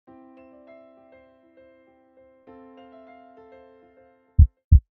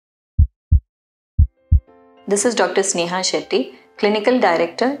This is Dr. Sneha Shetty, Clinical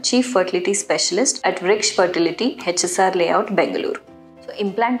Director, Chief Fertility Specialist at Vriksh Fertility, HSR Layout, Bengaluru. So,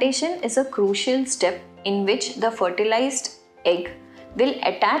 implantation is a crucial step in which the fertilized egg will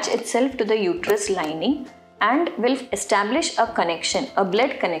attach itself to the uterus lining and will establish a connection, a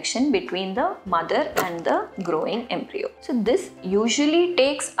blood connection between the mother and the growing embryo. So this usually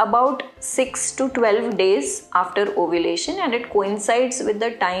takes about 6 to 12 days after ovulation, and it coincides with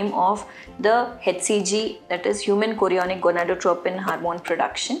the time of the HCG, that is Human Chorionic Gonadotropin hormone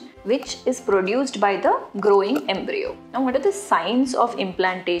production, which is produced by the growing embryo. Now, what are the signs of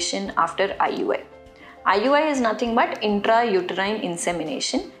implantation after IUI? IUI is nothing but intrauterine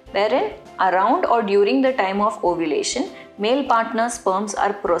insemination, wherein around or during the time of ovulation, male partner sperms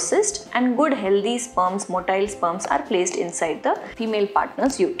are processed and good healthy sperms, motile sperms, are placed inside the female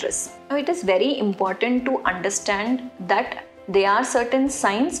partner's uterus. Now, it is very important to understand that there are certain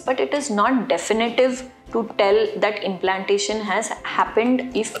signs, but it is not definitive to tell that implantation has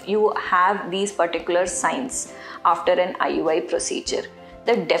happened if you have these particular signs after an IUI procedure.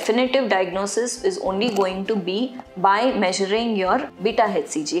 The definitive diagnosis is only going to be by measuring your beta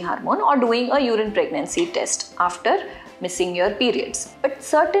HCG hormone or doing a urine pregnancy test after missing your periods. But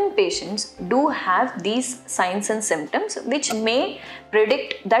certain patients do have these signs and symptoms which may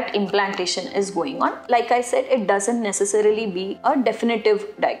predict that implantation is going on. Like I said, it doesn't necessarily be a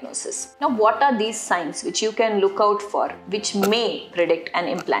definitive diagnosis. Now, what are these signs which you can look out for which may predict an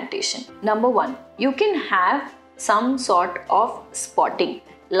implantation? Number one, you can have some sort of spotting,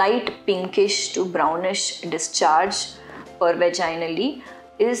 light pinkish to brownish discharge per vaginally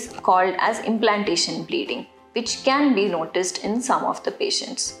is called as implantation bleeding, which can be noticed in some of the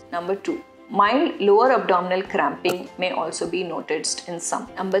patients. Number two, mild lower abdominal cramping may also be noticed in some.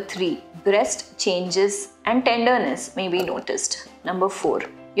 Number three, breast changes and tenderness may be noticed. Number four,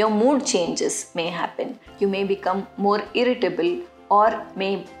 your mood changes may happen. You may become more irritable or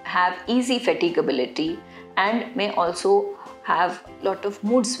may have easy fatigability and may also have a lot of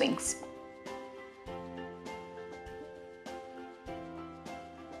mood swings.